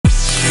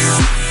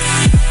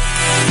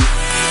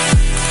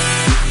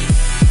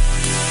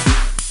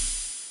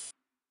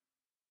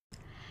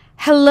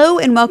Hello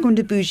and welcome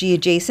to Bougie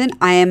Adjacent.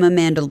 I am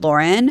Amanda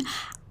Lauren.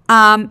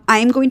 I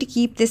am going to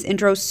keep this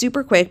intro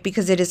super quick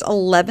because it is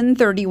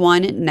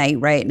 11:31 at night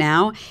right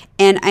now,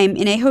 and I'm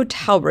in a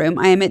hotel room.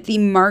 I am at the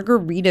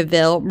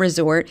Margaritaville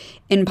Resort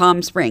in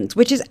Palm Springs,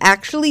 which is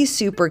actually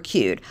super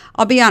cute.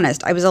 I'll be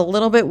honest, I was a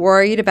little bit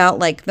worried about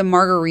like the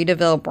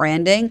Margaritaville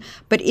branding,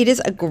 but it is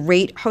a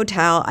great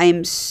hotel. I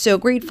am so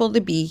grateful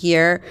to be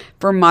here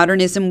for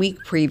Modernism Week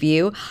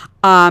preview.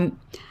 But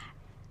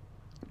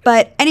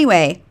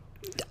anyway,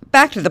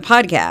 back to the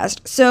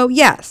podcast. So,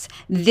 yes,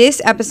 this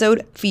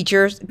episode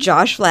features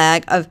Josh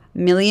Flagg of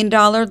Million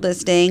Dollar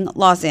Listing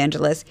Los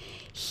Angeles.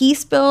 He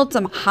spilled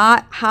some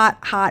hot,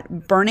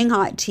 burning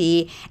hot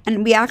tea,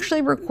 and we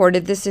actually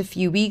recorded this a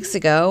few weeks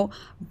ago,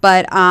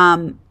 but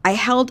I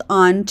held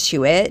on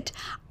to it.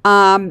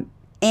 And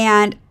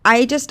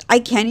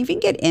I can't even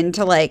get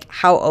into like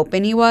how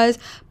open he was,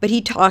 but he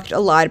talked a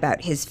lot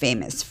about his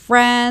famous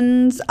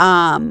friends,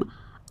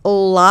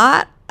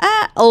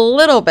 a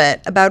little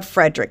bit about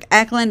Fredrik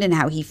Eklund and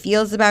how he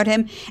feels about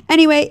him.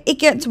 Anyway, it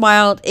gets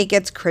wild, it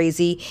gets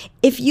crazy.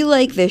 If you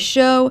like this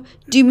show,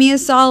 do me a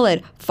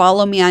solid.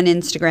 Follow me on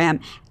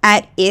Instagram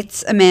at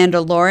It's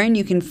Amanda Lauren.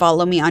 You can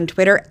follow me on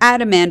Twitter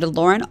at Amanda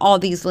Lauren. All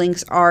these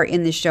links are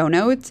in the show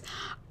notes.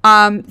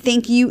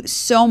 Thank you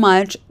so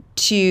much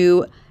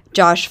to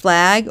Josh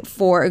Flagg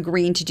for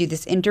agreeing to do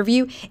this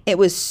interview. It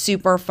was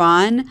super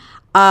fun.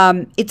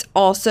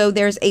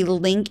 There's a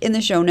link in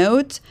the show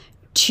notes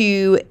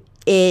to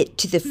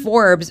the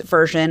Forbes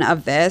version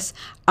of this,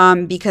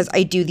 because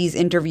I do these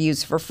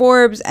interviews for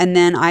Forbes and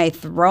then I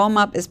throw them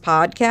up as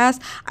podcasts.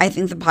 I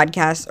think the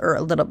podcasts are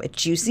a little bit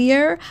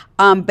juicier,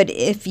 but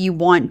if you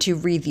want to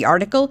read the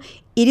article,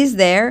 it is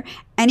there.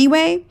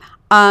 Anyway,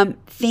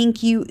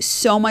 thank you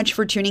so much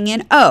for tuning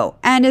in. Oh,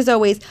 and as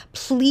always,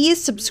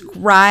 please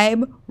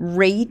subscribe,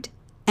 rate,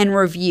 and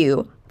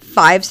review.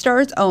 5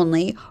 stars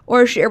only,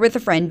 or share with a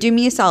friend. Do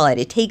me a solid.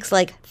 It takes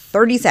like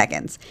 30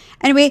 seconds.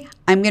 Anyway,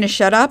 I'm going to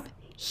shut up.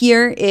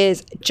 Here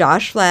is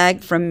Josh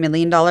Flagg from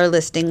Million Dollar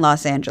Listing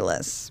Los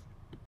Angeles.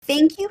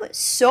 Thank you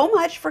so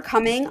much for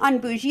coming on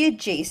Bougie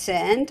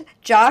Adjacent.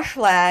 Josh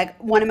Flagg,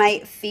 one of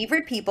my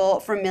favorite people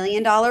from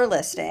Million Dollar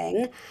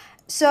Listing.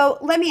 So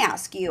let me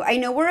ask you, I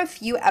know we're a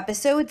few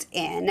episodes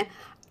in.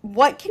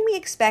 What can we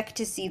expect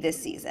to see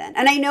this season?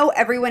 And I know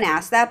everyone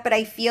asked that, but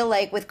I feel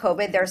like with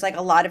COVID, there's like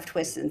a lot of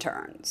twists and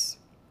turns.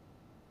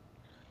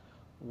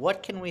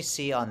 What can we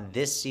see on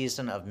this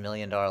season of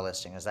Million Dollar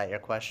Listing? Is that your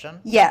question?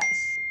 Yes.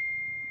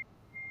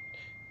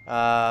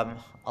 A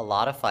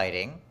lot of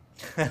fighting.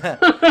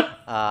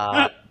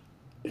 uh,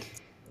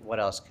 what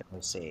else can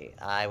we see?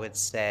 I would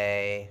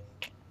say,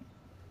 I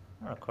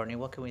don't know, Courtney,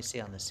 what can we see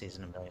on this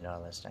season of Million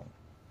Dollar Listing?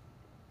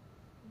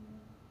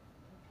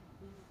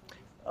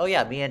 Oh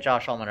yeah, me and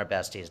Josh Ullman are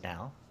besties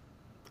now.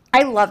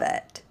 I love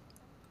it.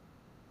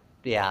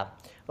 Yeah.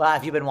 Well,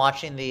 have you been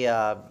watching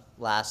the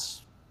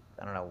last,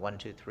 I don't know, 1,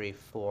 2, 3,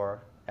 4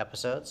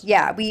 episodes?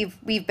 Yeah,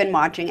 we've been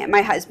watching it.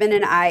 My husband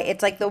and I,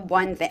 it's like the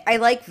one thing I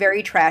like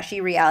very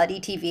trashy reality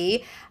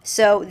TV.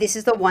 So this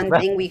is the one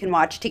thing we can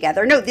watch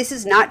together. No, this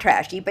is not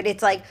trashy, but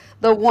it's like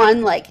the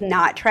one like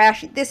not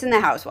trashy. This and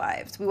The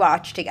Housewives. We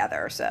watch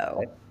together, so.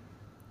 Right.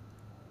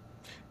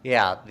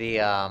 Yeah,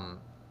 the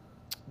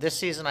this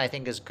season I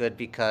think is good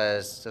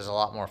because there's a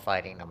lot more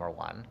fighting, number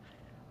one.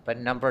 But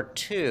number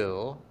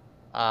two,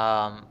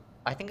 I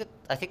think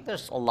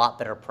there's a lot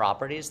better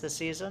properties this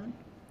season.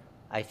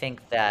 I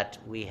think that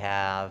we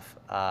have,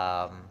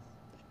 I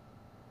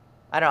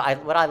don't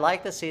know, what I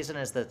like this season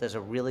is that there's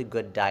a really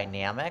good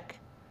dynamic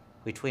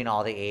between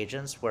all the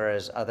agents,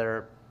 whereas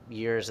other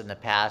years in the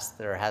past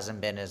there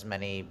hasn't been as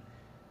many.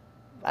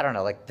 I don't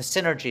know, like the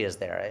synergy is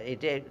there.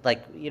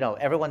 Like,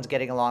 everyone's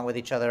getting along with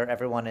each other.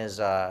 Everyone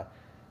is,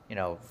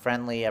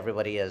 friendly.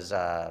 Everybody is,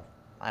 I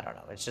don't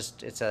know.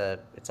 It's a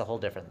whole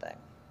different thing.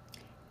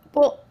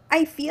 Well,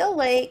 I feel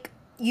like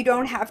you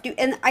don't have to,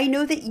 and I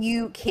know that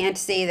you can't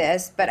say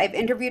this, but I've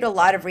interviewed a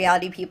lot of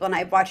reality people and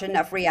I've watched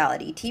enough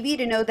reality TV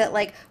to know that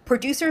like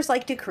producers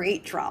like to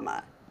create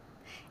drama.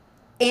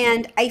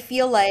 And I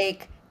feel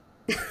like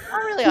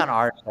Not really on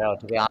our show,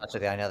 to be honest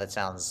with you. I know that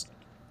sounds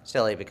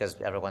silly because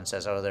everyone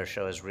says, "Oh, their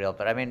show is real,"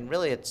 but I mean,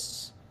 really,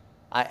 it's.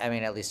 I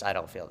mean, at least I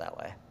don't feel that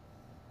way.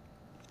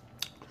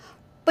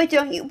 But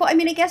don't you? Well, I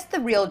mean, I guess the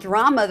real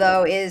drama,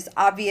 though, is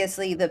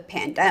obviously the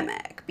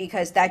pandemic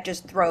because that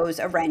just throws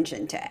a wrench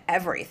into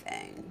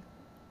everything.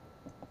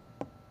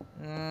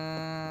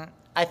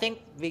 I think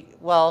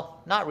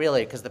well, not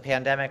really, because the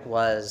pandemic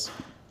was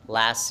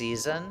last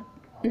season,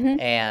 Hmm.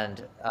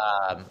 and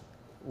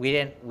we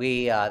didn't.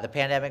 The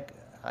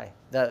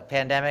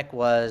pandemic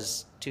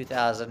was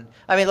 2000.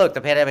 I mean, look,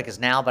 the pandemic is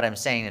now, but I'm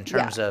saying in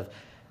Yeah. terms of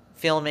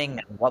filming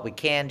and what we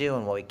can do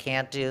and what we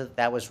can't do,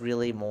 that was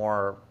really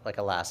more like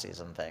a last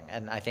season thing.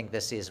 And I think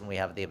this season we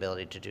have the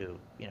ability to do,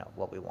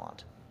 what we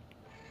want.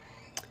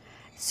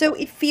 So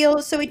it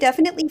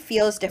definitely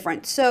feels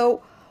different.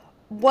 So,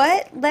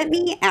 let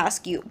me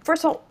ask you,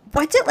 first of all,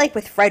 what's it like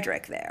with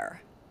Frederick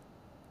there?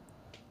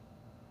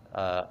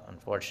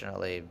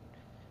 Unfortunately,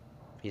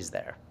 he's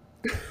there.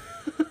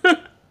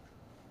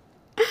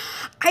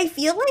 I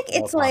feel like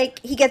No it's comment. like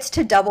he gets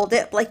to double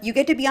dip. Like you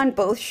get to be on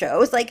both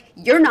shows. Like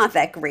you're not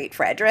that great,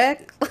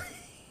 Frederick.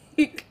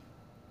 Like,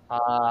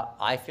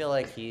 I feel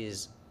like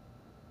he's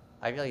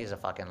a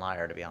fucking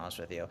liar, to be honest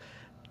with you.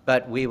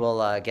 But we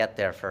will get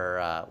there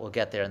we'll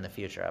get there in the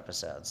future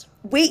episodes.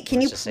 wait, can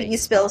Let's you just say please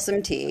he's spill not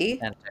some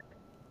tea? authentic.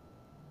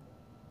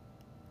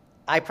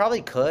 I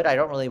probably could. I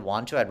don't really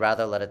want to. I'd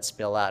rather let it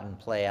spill out and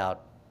play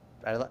out.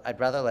 I'd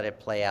rather let it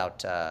play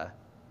out.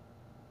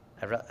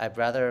 I'd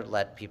rather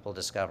let people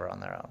discover on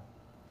their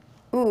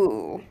own.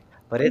 Ooh.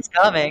 But it's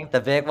coming.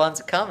 The big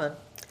one's coming.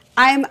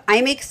 I'm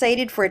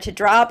excited for it to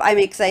drop. I'm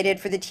excited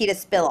for the tea to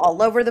spill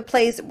all over the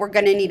place. We're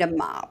gonna need a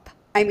mop.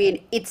 I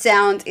mean, it Well,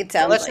 sounds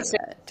let's like just say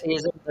it. this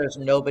season, there's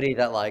nobody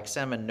that likes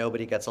him and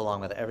nobody gets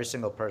along with it. Every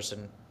single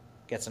person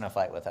gets in a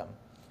fight with him.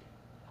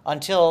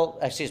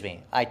 Excuse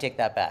me, I take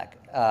that back.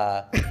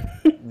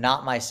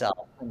 Not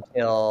myself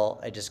until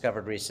I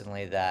discovered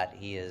recently that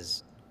he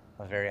is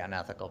a very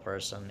unethical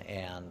person,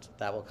 and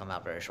that will come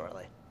out very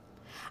shortly.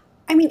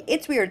 I mean,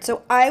 it's weird.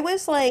 So I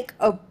was like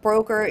a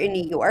broker in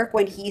New York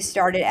when he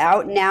started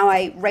out. Now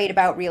I write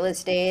about real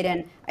estate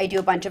and I do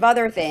a bunch of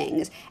other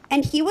things.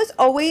 And he was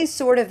always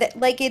sort of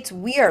like it's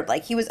weird.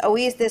 Like he was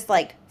always this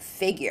like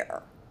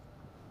figure.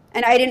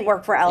 And I didn't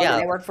work for Element.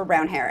 Yeah, I worked for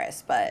Brown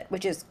Harris, but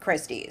which is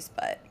Christie's,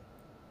 but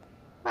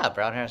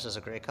Brown Harris is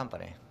a great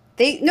company.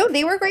 they no,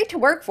 they were great to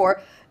work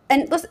for.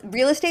 And listen,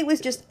 real estate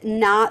was just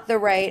not the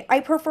right. I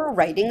prefer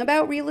writing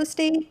about real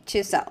estate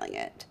to selling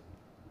it.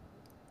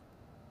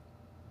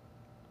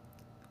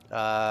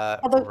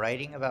 Although,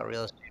 Writing about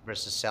real estate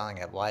versus selling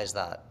it. Why is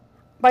that?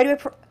 why do I?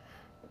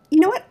 You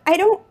know what? I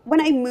don't.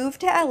 When I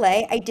moved to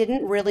LA, I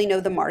didn't really know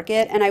the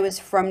market, and I was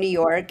from New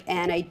York,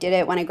 and I did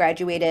it when I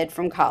graduated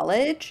from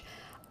college.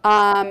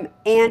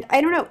 And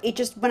I don't know. It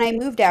just when I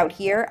moved out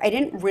here, I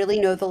didn't really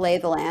know the lay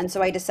of the land,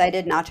 so I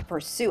decided not to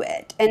pursue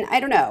it. And I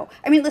don't know.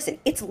 I mean, listen,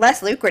 it's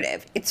less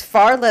lucrative. It's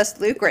far less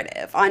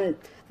lucrative on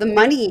the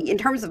money in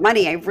terms of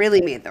money. I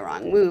really made the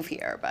wrong move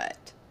here,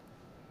 but.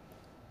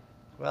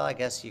 Well, I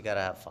guess you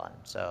gotta have fun.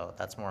 So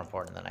that's more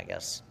important than, I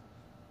guess,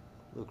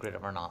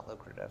 lucrative or not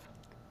lucrative.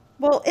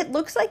 Well, it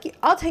looks like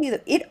I'll tell you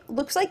that it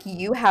looks like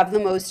you have the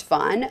most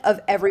fun of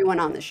everyone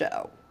on the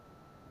show.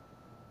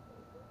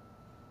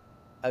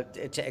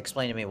 To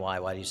explain to me why.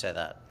 Why do you say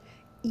that?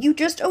 You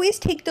just always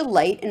take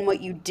delight in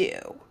what you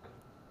do.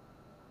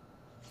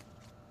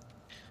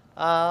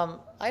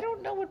 I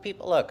don't know what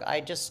people look.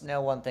 I just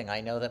know one thing.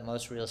 I know that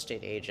most real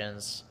estate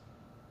agents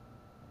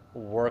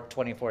work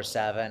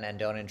 24/7 and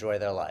don't enjoy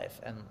their life.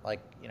 And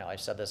like,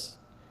 I've said this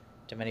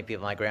to many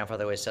people. My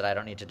grandfather always said, I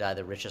don't need to die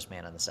the richest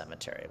man in the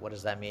cemetery. What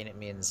does that mean? It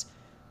means,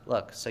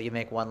 look, so you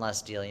make one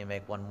less deal, you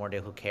make one more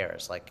deal, who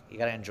cares? Like, you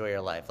got to enjoy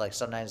your life. Like,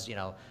 sometimes,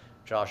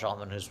 Josh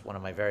Altman, who's one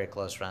of my very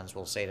close friends,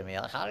 will say to me,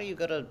 how do you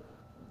go to,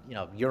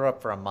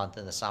 Europe for a month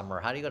in the summer?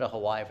 How do you go to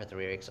Hawaii for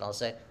 3 weeks? And I'll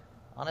say,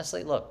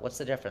 honestly, look, what's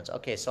the difference?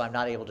 Okay, so I'm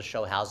not able to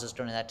show houses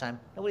during that time.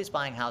 Nobody's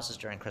buying houses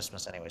during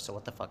Christmas anyway, so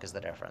what the fuck is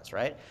the difference,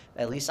 right?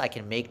 At least I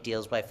can make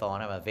deals by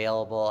phone. I'm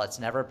available. It's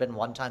never been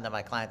one time that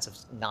my clients have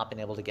not been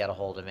able to get a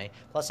hold of me.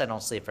 Plus, I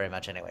don't sleep very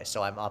much anyway,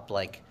 so I'm up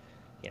like,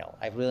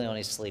 I really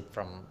only sleep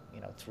from,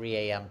 3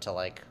 a.m. to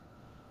like,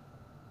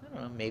 I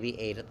don't know, maybe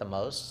 8 at the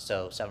most.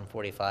 So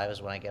 7:45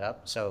 is when I get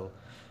up. So,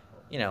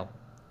 you know,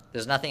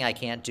 there's nothing I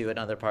can't do in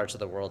other parts of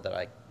the world that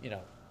I,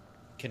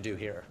 can do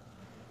here.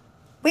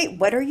 Wait,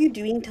 what are you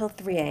doing till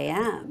 3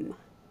 a.m.?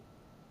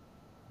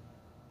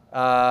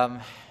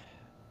 Um,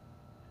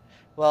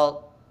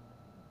 well,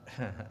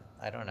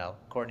 I don't know.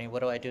 Courtney, what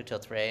do I do till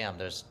 3 a.m.?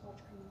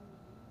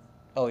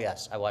 Oh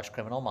yes, I watch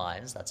Criminal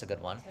Minds. That's a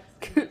good one.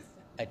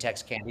 I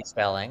text Candy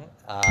Spelling.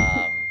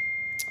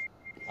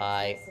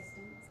 I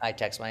I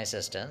text my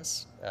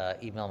assistants,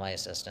 email my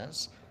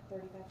assistants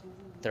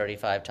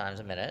 35 times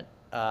a minute.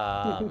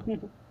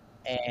 And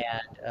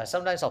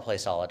sometimes I'll play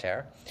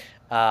solitaire.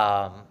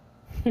 Um,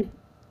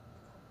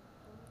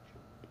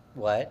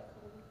 what?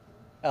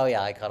 Oh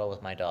yeah, I cuddle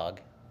with my dog.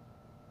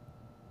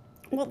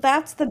 Well,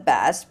 that's the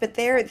best, but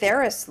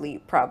they're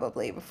asleep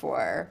probably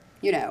before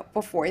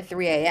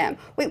 3 a.m.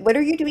 Wait, what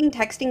are you doing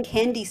texting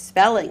Candy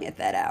Spelling at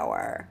that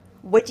hour?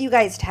 What do you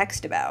guys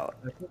text about?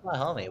 She's my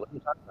homie. What are you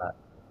talking about?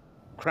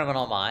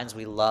 Criminal Minds.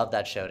 We love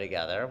that show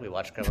together. We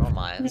watch Criminal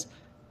Minds.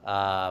 What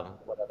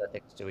other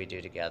things do we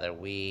do together?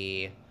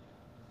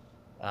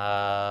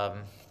 Um,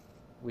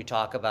 we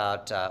talk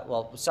about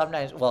well,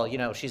 sometimes.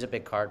 Well, she's a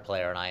big card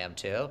player, and I am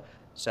too.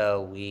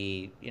 So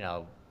we,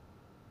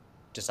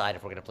 decide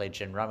if we're gonna play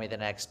gin rummy the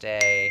next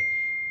day.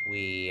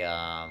 We,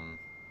 I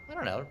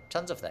don't know,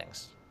 tons of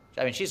things.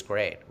 I mean, she's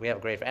great. We have a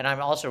great, and I'm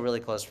also really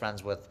close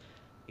friends with,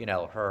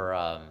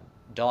 her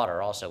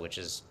daughter also, which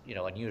is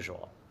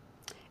unusual.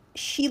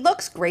 She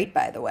looks great,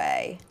 by the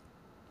way.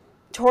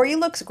 Tori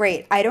looks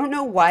great. I don't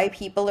know why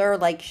people are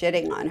like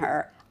shitting on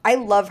her. I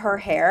love her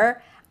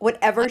hair. I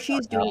Whatever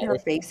she's don't doing know. to They her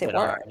face, it shit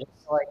on her. works.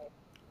 Just like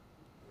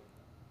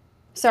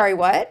Sorry,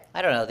 what?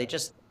 I don't know.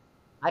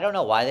 I don't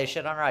know why they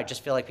shit on her. I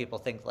just feel like people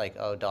think like,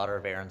 oh, daughter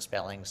of Aaron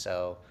Spelling,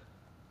 so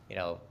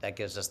that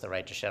gives us the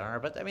right to shit on her.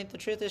 But I mean, the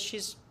truth is,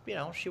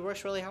 she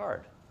works really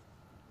hard.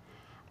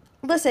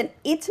 Listen,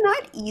 it's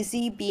not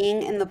easy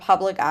being in the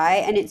public eye,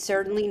 and it's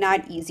certainly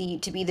not easy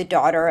to be the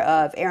daughter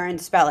of Aaron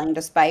Spelling,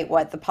 despite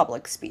what the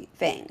public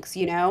thinks,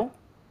 you know?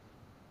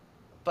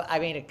 But I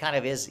mean, it kind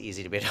of is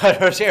easy to be a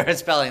daughter of Aaron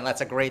Spelling.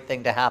 That's a great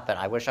thing to happen.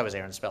 I wish I was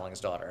Aaron Spelling's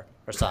daughter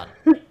or son.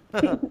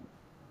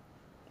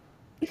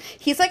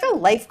 He's like a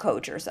life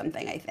coach or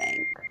something, I think.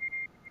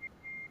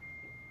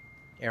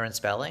 Aaron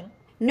Spelling?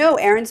 No,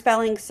 Aaron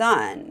Spelling's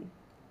son.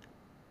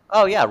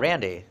 Oh yeah,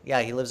 Randy.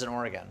 Yeah, he lives in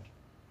Oregon,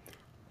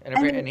 and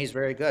And and he's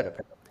very good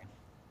apparently.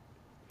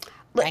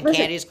 And listen,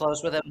 Candy's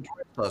close with him. And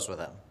Troy's close with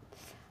him.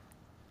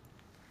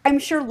 I'm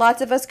sure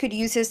lots of us could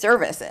use his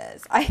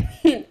services. I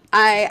mean,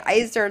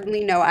 I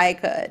certainly know I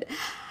could.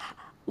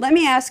 Let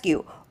me ask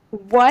you,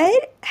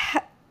 what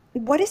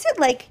what is it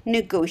like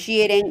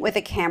negotiating with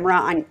a camera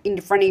on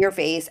in front of your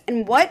face,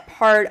 and what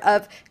part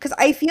of, because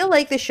I feel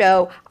like the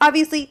show,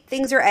 obviously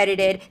things are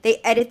edited, they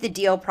edit the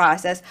deal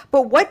process,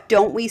 but what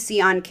don't we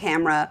see on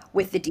camera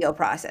with the deal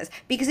process?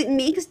 Because it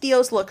makes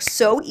deals look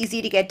so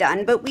easy to get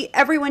done, but we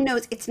everyone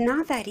knows it's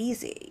not that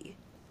easy.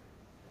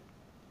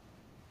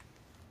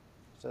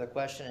 So the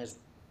question is,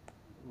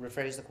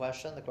 rephrase the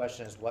question. The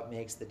question is, what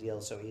makes the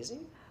deal so easy?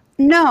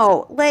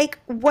 No, like,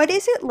 what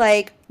is it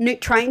like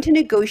trying to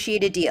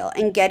negotiate a deal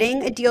and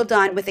getting a deal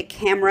done with a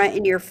camera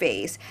in your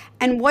face?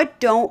 And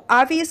what don't,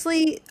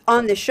 obviously,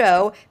 on the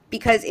show,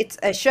 because it's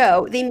a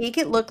show, they make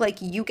it look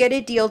like you get a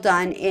deal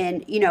done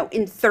in,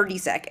 in 30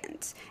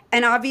 seconds.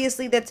 And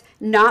obviously, that's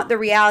not the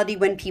reality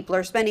when people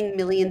are spending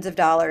millions of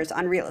dollars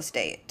on real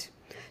estate.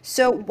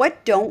 So,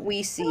 what don't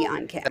we see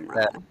on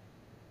camera? That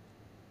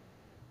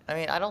I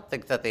mean, I don't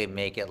think that they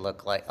make it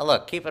look like.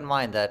 Look, keep in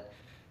mind that,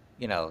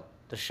 the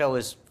show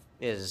is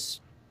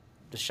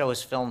the show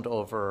is filmed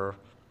over,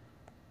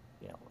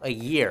 a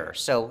year.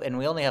 So, and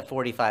we only have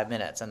 45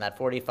 minutes, and that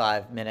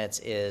 45 minutes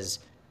is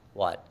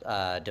what,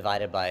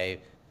 divided by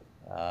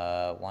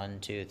one,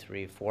 two,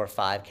 three, four,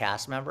 five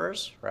cast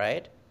members,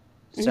 right?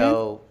 Hmm.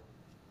 So,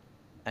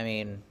 I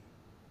mean,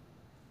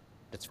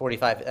 it's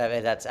 45.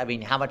 I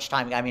mean, how much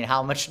time? I mean,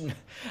 how much,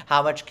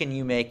 how much can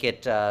you make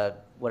it?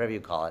 Whatever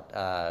you call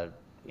it.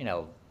 You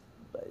know,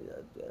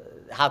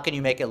 how can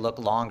you make it look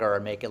longer or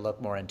make it look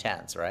more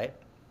intense, right?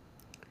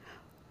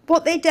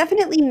 Well, they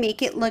definitely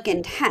make it look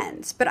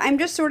intense, but I'm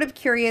just sort of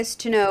curious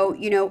to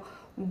know,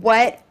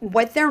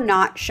 what they're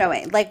not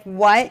showing. Like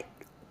what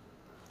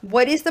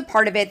is the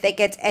part of it that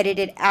gets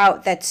edited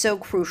out that's so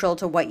crucial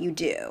to what you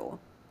do?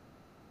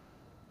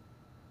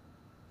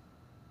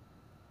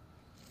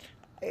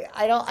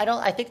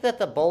 I think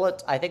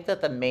that I think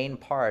that the main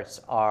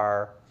parts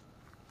are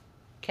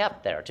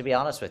kept there, to be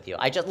honest with you.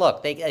 I just,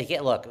 look, they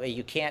can't, look,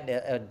 you can't,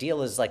 a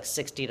deal is like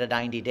 60 to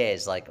 90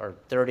 days, like, or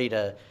 30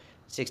 to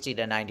 60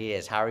 to 90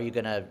 days. How are you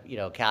going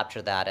to,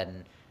 capture that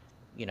and,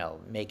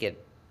 make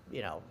it,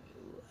 you know,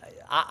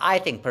 I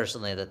think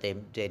personally that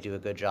they do a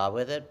good job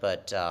with it,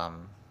 but,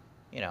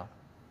 you know,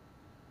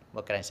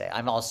 what can I say?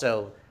 I'm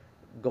also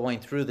going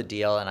through the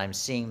deal and I'm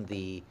seeing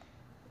the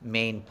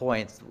main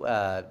points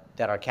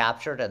that are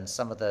captured, and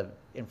some of the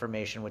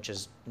information which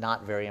is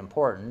not very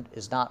important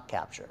is not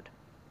captured.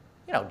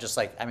 Just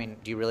like, I mean,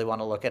 do you really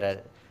want to look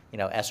at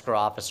escrow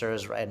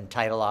officers and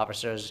title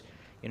officers,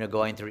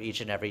 going through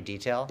each and every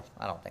detail?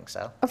 I don't think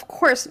so. Of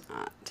course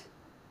not.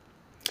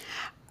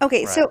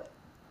 Okay, Right. so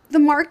the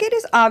market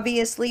is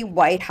obviously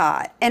white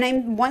hot.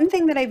 And one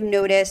thing that I've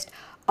noticed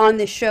on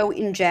the show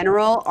in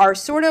general are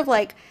sort of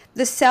like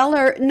the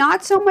seller,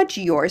 not so much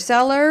your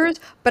sellers,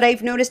 but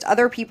I've noticed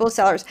other people's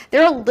sellers.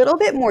 They're a little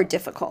bit more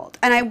difficult.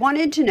 And I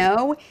wanted to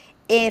know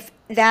if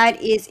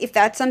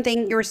that's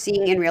something you're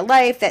seeing in real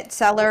life, that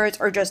sellers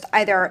are just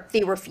either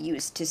they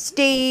refuse to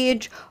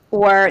stage,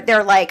 or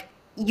they're like,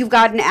 you've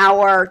got an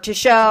hour to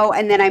show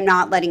and then I'm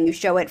not letting you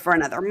show it for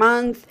another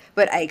month,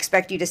 but I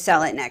expect you to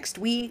sell it next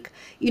week.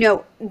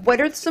 What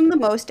are some of the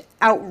most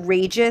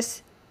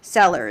outrageous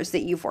sellers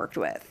that you've worked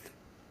with?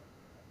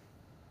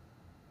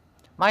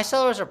 My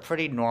sellers are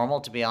pretty normal,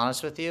 to be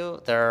honest with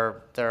you.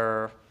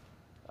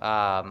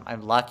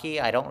 I'm lucky.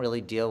 I don't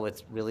really deal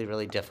with really,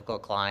 really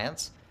difficult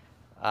clients.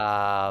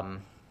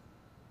 Um,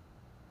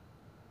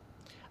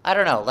 I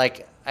don't know.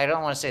 Like, I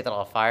don't want to say that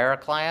I'll fire a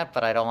client,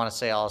 but I don't want to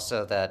say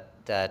also that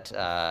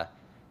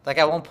like,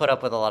 I won't put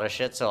up with a lot of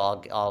shit. So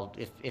I'll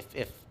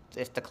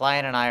if the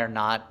client and I are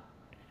not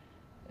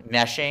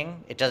meshing,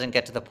 it doesn't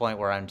get to the point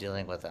where I'm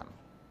dealing with them.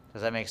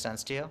 Does that make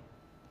sense to you?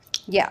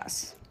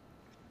 Yes.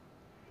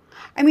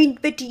 I mean,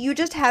 but do you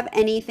just have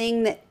any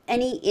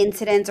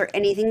incidents or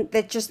anything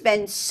that's just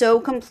been so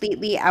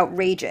completely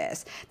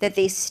outrageous that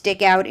they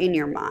stick out in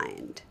your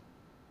mind?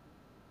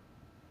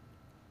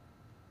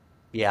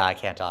 Yeah, I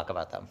can't talk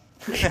about them.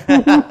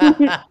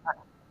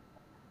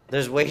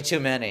 There's way too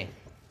many.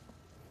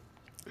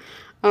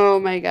 Oh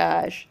my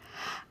gosh.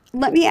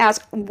 Let me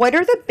ask, what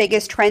are the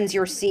biggest trends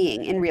you're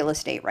seeing in real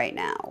estate right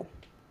now?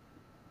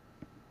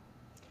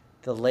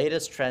 The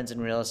latest trends in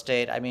real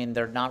estate, I mean,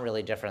 they're not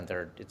really different.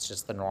 It's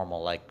just the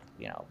normal, like,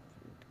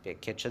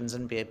 big kitchens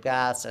and big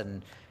baths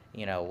and,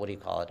 what do you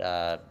call it?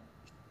 Uh,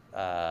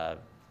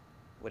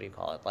 what do you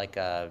call it? Like,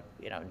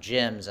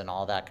 gyms and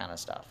all that kind of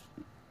stuff.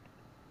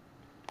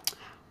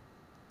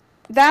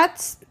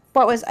 that's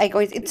what was I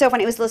going? It's so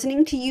funny. I was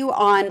listening to you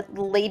on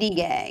Lady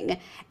Gang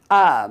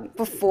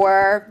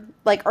before,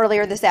 like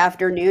earlier this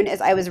afternoon,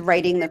 as I was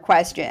writing the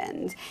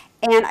questions,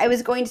 and I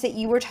was going to say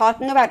you were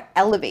talking about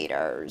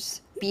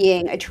elevators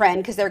being a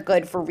trend because they're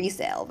good for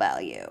resale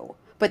value,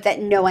 but that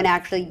no one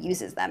actually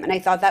uses them, and I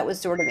thought that was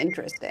sort of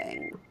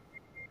interesting.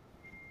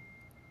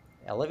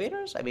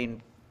 Elevators?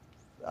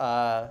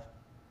 Uh,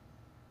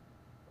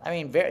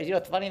 very,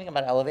 the funny thing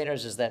about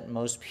elevators is that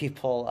most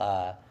people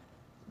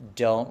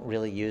don't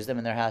really use them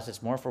in their house.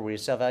 It's more for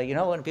resale value. You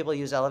know, when people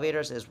use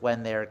elevators is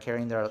when they're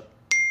carrying their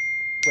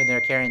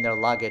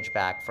luggage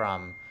back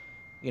from,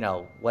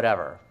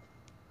 whatever,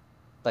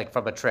 like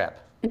from a trip.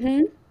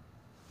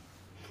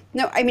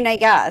 No, I mean, I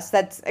guess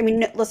that's, I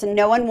mean, listen,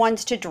 no one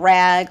wants to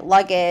drag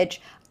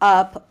luggage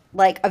up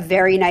like a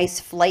very nice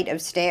flight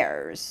of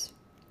stairs.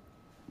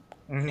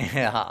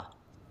 Yeah.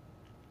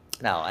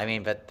 No,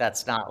 but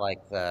that's not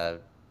like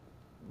the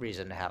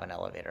reason to have an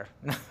elevator.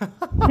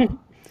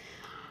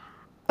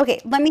 Okay,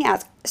 let me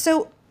ask.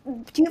 So,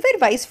 do you have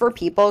advice for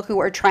people who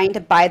are trying to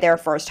buy their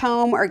first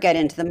home or get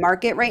into the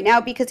market right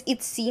now? Because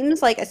it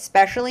seems like,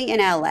 especially in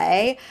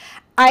LA,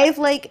 I've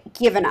like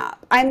given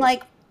up. I'm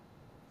like,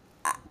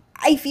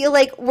 I feel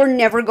like we're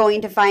never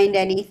going to find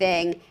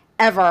anything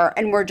ever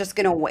and we're just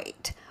going to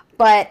wait.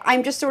 But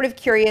I'm just sort of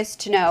curious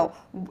to know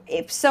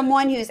if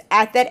someone who's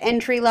at that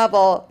entry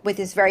level with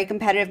this very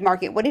competitive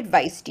market, what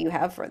advice do you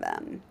have for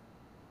them?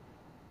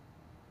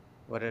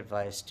 What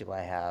advice do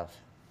I have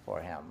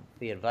for him?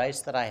 The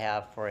advice that I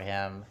have for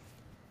him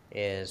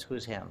is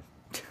who's him?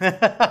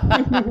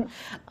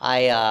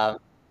 I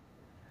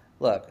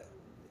look,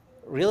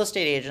 real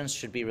estate agents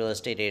should be real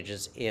estate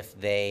agents if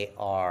they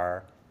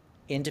are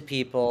into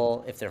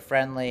people, if they're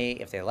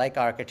friendly, if they like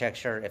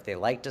architecture, if they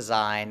like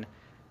design.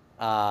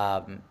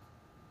 Um,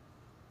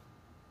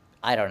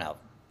 I don't know.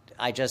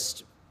 I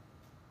just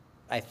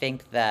I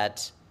think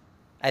that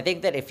I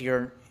think that if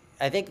you're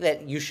I think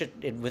that you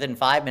should within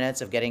 5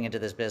 minutes of getting into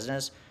this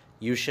business,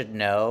 you should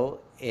know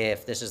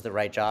if this is the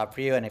right job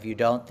for you. And if you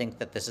don't think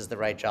that this is the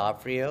right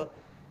job for you,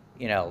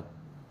 you know,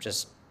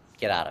 just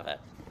get out of it.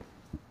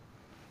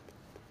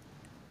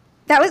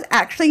 That was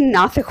actually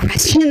not the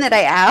question that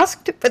I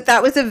asked, but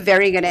that was a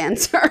very good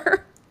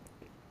answer.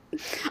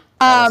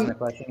 That wasn't Um, the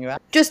question you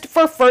asked? just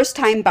for first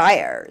time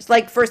buyers,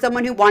 like for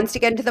someone who wants to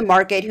get into the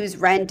market, who's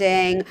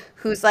renting,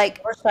 who's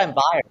like, First time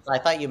buyers. I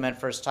thought you meant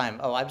first time.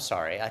 Oh, I'm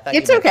sorry. I thought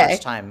you it's meant first okay.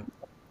 time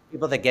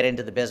people that get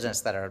into the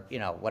business that are,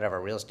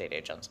 whatever, real estate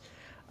agents.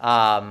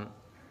 Um,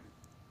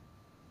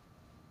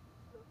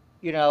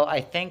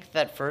 I think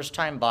that first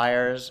time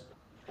buyers,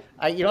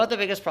 you know what the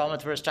biggest problem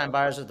with first time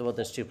buyers is? Well,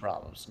 there's two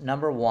problems.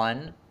 Number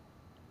one,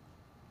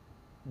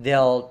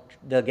 they'll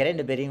get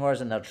into bidding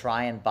wars and they'll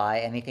try and buy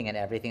anything and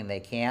everything they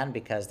can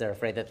because they're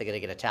afraid that they're going to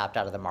get it tapped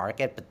out of the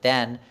market. But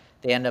then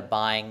they end up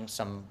buying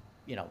some,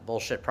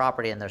 bullshit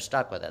property and they're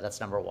stuck with it.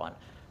 That's number one.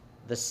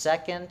 The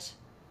second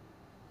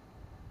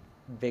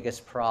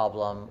biggest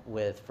problem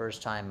with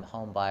first time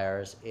home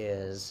buyers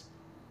is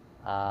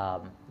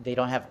they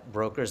don't have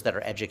brokers that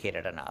are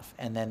educated enough.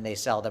 And then they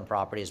sell them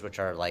properties which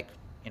are like,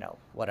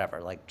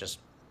 whatever, like just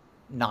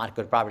not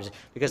good properties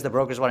because the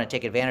brokers want to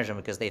take advantage of them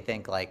because they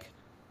think like,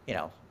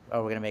 oh,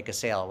 we're going to make a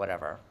sale or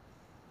whatever.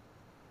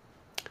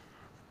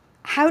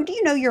 How do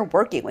you know you're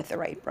working with the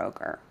right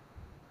broker?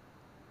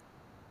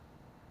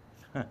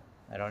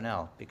 I don't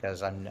know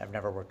because I've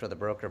never worked with a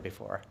broker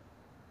before.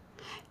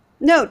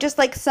 No, just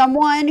like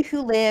someone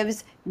who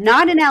lives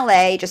not in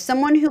LA, just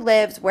someone who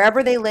lives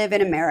wherever they live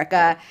in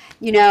America,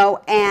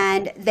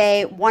 and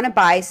they want to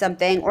buy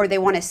something or they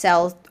want to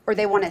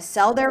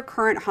sell their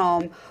current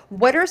home.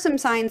 What are some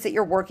signs that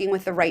you're working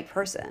with the right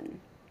person?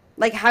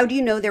 Like how do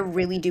you know they're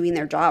really doing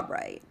their job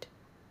right?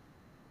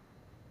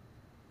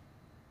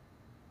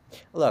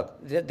 Look,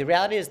 the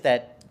reality is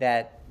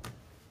that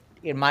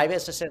in my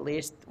business at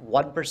least,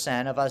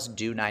 1% of us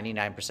do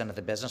 99% of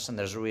the business, and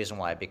there's a reason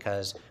why,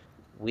 because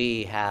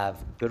we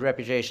have good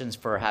reputations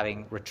for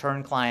having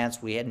return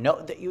clients. We had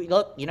no,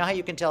 look, you know how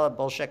you can tell a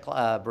bullshit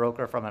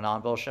broker from a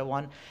non-bullshit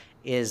one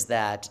is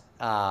that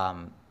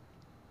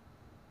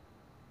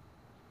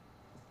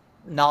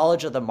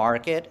knowledge of the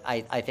market,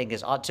 I think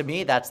is, to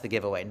me, that's the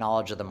giveaway,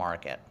 knowledge of the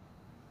market.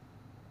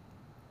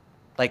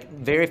 Like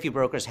very few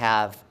brokers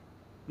have,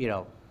 you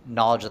know,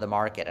 knowledge of the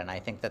market. And I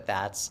think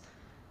that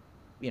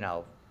you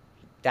know,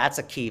 that's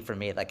a key for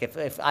me. Like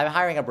if I'm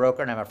hiring a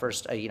broker and I'm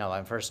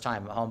I'm first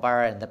time home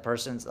buyer and the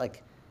person's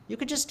like, you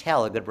could just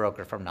tell a good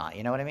broker from not,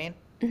 you know what I mean?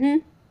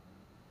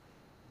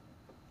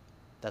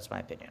 That's my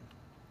opinion.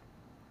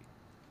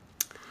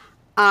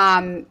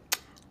 Um,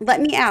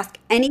 Let me ask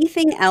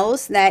anything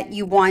else that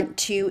you want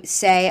to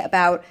say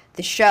about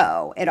the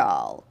show at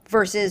all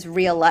versus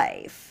real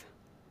life?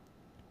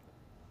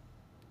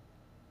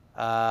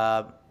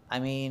 Uh, I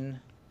mean,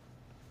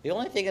 the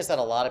only thing is that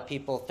a lot of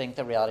people think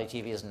that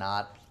reality TV is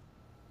not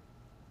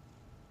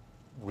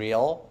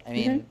real. I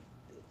mean,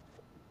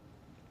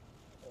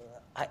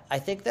 I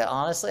think that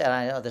honestly, and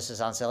I know this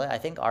sounds silly, I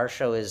think our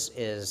show is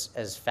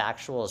as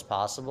factual as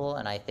possible,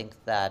 and I think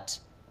that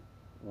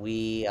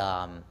we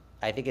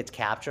I think it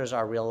captures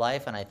our real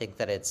life, and I think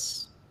that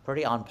it's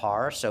pretty on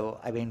par. So,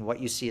 I mean, what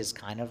you see is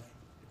kind of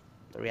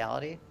the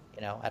reality.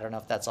 You know, I don't know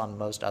if that's on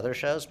most other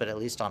shows, but at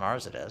least on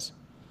ours it is.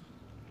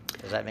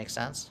 Does that make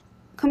sense?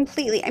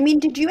 Completely. I mean,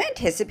 did you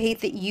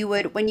anticipate that you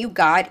would, when you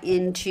got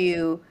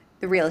into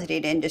the real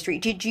estate industry,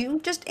 did you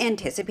just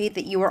anticipate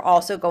that you were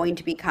also going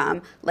to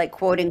become, like,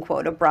 quote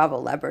unquote, a Bravo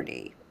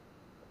celebrity?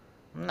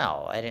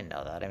 No, I didn't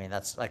know that. I mean,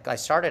 that's like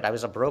I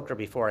was a broker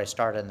before I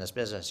started in this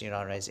business. You know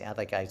what I mean?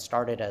 Like I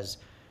started as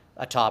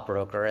a top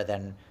broker, and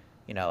then,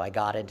 I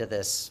got into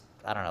this,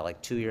 I don't know,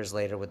 like 2 years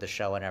later with the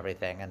show and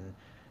everything.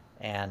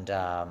 And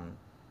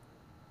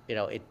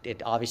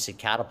it obviously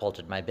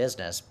catapulted my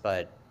business,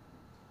 but,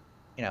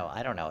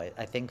 I don't know.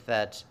 I think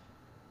that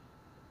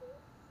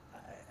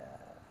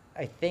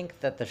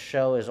the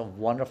show is a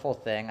wonderful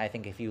thing. I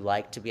think if you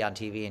like to be on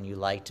TV and you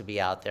like to be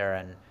out there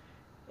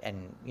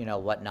and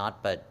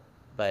whatnot, but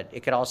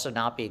it could also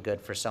not be good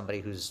for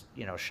somebody who's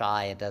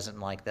shy and doesn't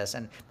like this.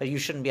 But you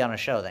shouldn't be on a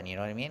show then. You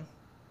know what I mean?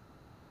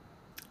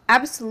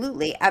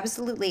 Absolutely,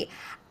 absolutely.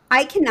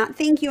 I cannot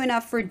thank you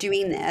enough for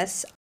doing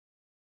this.